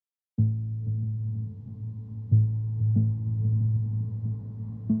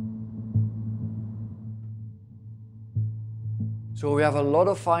So we have a lot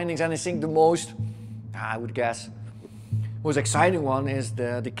of findings, and I think the most, I would guess, most exciting one is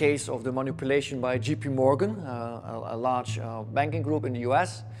the case of the manipulation by JP Morgan, a large banking group in the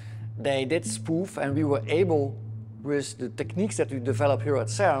US. They did spoof, and we were able, with the techniques that we developed here at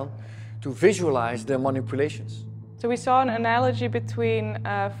CERN, to visualize their manipulations. So we saw an analogy between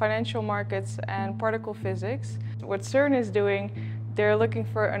financial markets and particle physics. What CERN is doing, they're looking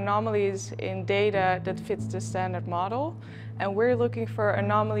for anomalies in data that fits the standard model, and we're looking for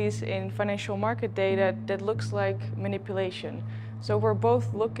anomalies in financial market data that looks like manipulation. So we're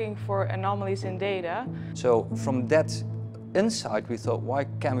both looking for anomalies in data. So from that insight we thought, why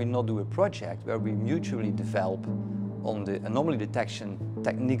can we not do a project where we mutually develop on the anomaly detection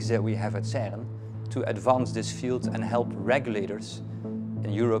techniques that we have at CERN to advance this field and help regulators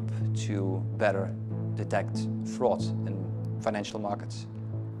in Europe to better detect fraud in financial markets.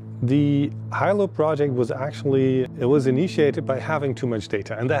 The HILO project was actually, it was initiated by having too much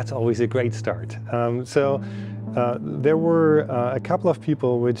data, and that's always a great start. There were a couple of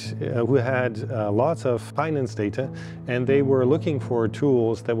people who had lots of finance data, and they were looking for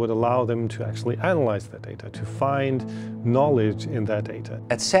tools that would allow them to actually analyze that data, to find knowledge in that data.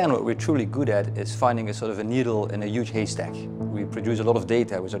 At CERN, what we're truly good at is finding a sort of a needle in a huge haystack. We produce a lot of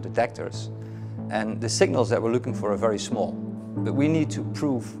data with our detectors, and the signals that we're looking for are very small. But we need to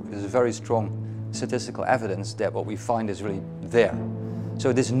prove with very strong statistical evidence that what we find is really there.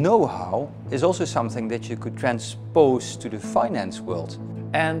 So this know-how is also something that you could transpose to the finance world.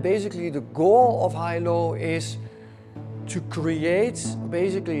 And basically the goal of HILO is to create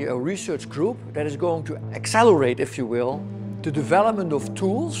basically a research group that is going to accelerate, if you will, the development of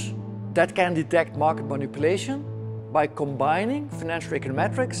tools that can detect market manipulation by combining financial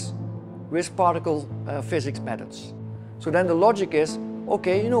econometrics with particle physics methods. So then the logic is,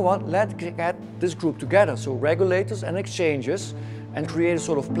 okay, you know what, let's get this group together, so regulators and exchanges, and create a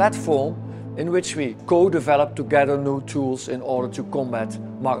sort of platform in which we co-develop together new tools in order to combat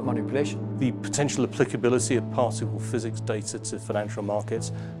market manipulation. The potential applicability of particle physics data to financial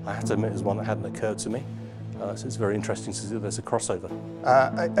markets, I have to admit, is one that hadn't occurred to me. So it's very interesting to see that there's a crossover.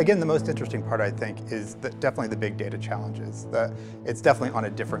 Again, the most interesting part, I think, is definitely the big data challenges. It's definitely on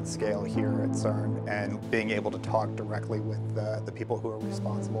a different scale here at CERN, and being able to talk directly with the people who are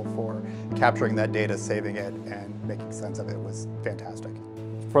responsible for capturing that data, saving it, and making sense of it was fantastic.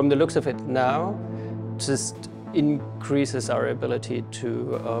 From the looks of it now, just increases our ability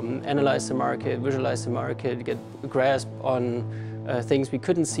to analyze the market, visualize the market, get a grasp on things we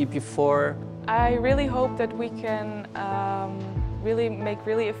couldn't see before. I really hope that we can really make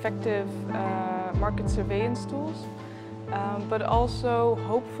really effective market surveillance tools, but also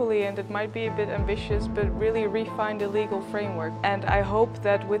hopefully, and it might be a bit ambitious, but really refine the legal framework. And I hope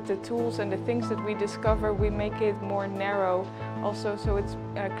that with the tools and the things that we discover, we make it more narrow also, so it's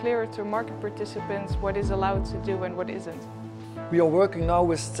clearer to market participants what is allowed to do and what isn't. We are working now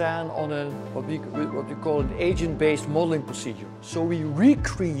with CERN on what we call an agent-based modeling procedure. So we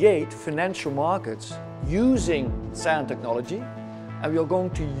recreate financial markets using CERN technology, and we are going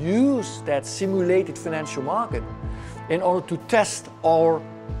to use that simulated financial market in order to test our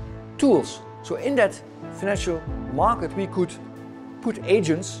tools. So in that financial market we could put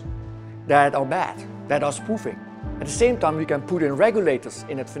agents that are bad, that are spoofing. At the same time we can put in regulators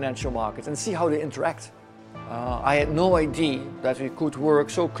in that financial market and see how they interact. I had no idea that we could work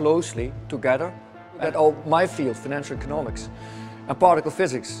so closely together, that my field, financial economics, and particle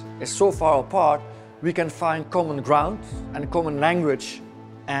physics is so far apart, we can find common ground and common language,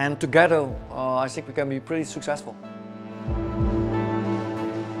 and together I think we can be pretty successful.